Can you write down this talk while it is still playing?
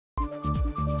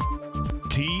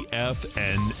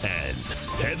TFNN.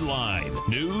 Headline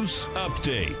News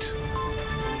Update.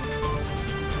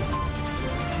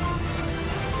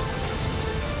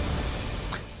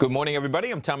 Good morning,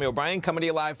 everybody. I'm Tommy O'Brien, coming to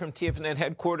you live from TFNN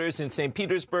headquarters in St.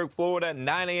 Petersburg, Florida,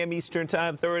 9 a.m. Eastern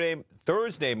Time,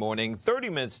 Thursday morning. 30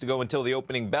 minutes to go until the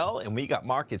opening bell, and we got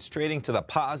markets trading to the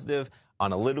positive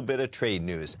on a little bit of trade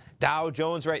news. Dow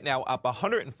Jones right now up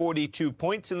 142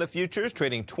 points in the futures,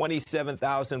 trading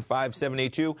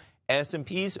 27,572.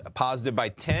 S&P's positive by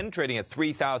 10, trading at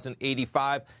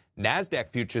 3,085.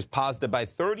 NASDAQ futures positive by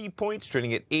 30 points,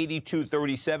 trading at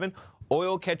 82.37.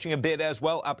 Oil catching a bid as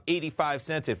well, up 85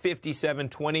 cents at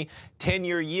 57.20.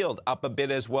 10-year yield up a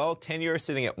bit as well. 10-year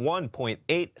sitting at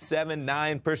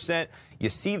 1.879%. You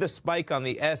see the spike on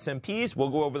the S&Ps. We'll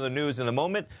go over the news in a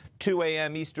moment. 2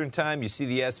 a.m. Eastern Time, you see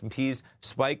the S&Ps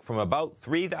spike from about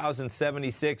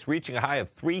 3,076, reaching a high of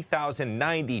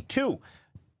 3,092.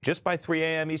 Just by 3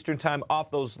 a.m. Eastern Time, off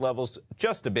those levels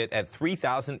just a bit at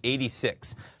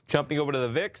 3,086. Jumping over to the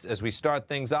VIX, as we start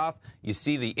things off, you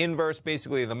see the inverse,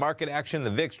 basically, of the market action. The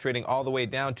VIX trading all the way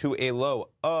down to a low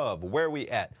of, where are we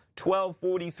at?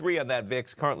 1243 on that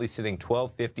VIX, currently sitting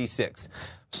 1256.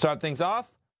 Start things off,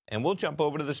 and we'll jump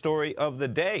over to the story of the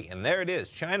day. And there it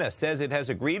is. China says it has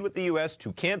agreed with the U.S.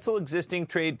 to cancel existing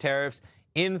trade tariffs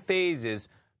in phases.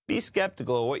 Be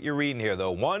skeptical of what you're reading here,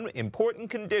 though. One important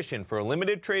condition for a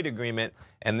limited trade agreement,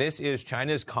 and this is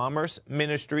China's Commerce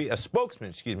Ministry, a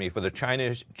spokesman, for the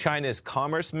China's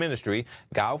Commerce Ministry,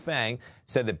 Gao Fang,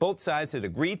 said that both sides had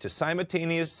agreed to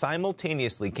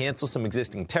simultaneously cancel some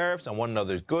existing tariffs on one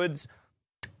another's goods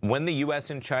when the U.S.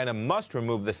 and China must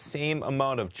remove the same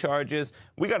amount of charges.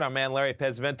 We got our man Larry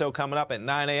Pesavento coming up at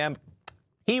 9 a.m.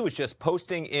 He was just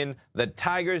posting in the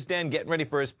Tiger's Den, getting ready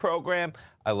for his program.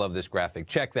 I love this graphic.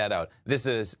 Check that out. This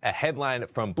is a headline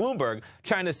from Bloomberg.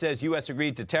 China says U.S.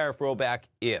 agreed to tariff rollback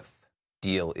if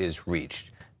deal is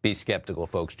reached. Be skeptical,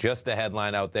 folks. Just a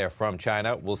headline out there from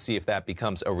China. We'll see if that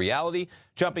becomes a reality.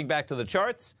 Jumping back to the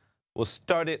charts, we'll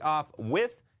start it off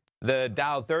with the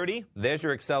Dow 30. There's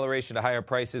your acceleration to higher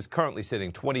prices, currently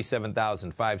sitting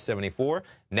 27,574.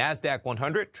 NASDAQ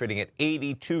 100 trading at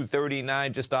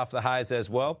 82.39, just off the highs as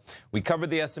well. We covered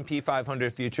the S&P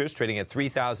 500 futures trading at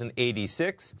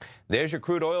 3,086. There's your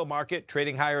crude oil market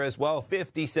trading higher as well,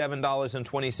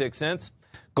 $57.26.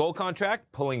 Gold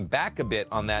contract pulling back a bit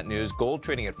on that news. Gold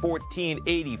trading at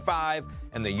 14.85,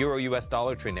 and the euro US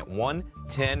dollar trading at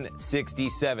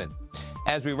 110.67.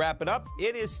 As we wrap it up,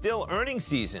 it is still earnings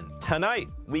season. Tonight,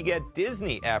 we get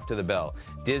Disney after the bell.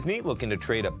 Disney looking to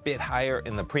trade a bit higher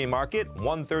in the pre-market,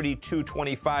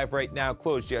 132.25 right now,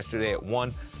 closed yesterday at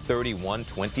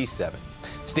 131.27.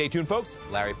 Stay tuned, folks.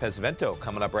 Larry Pesavento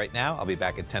coming up right now. I'll be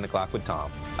back at 10 o'clock with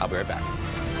Tom. I'll be right back.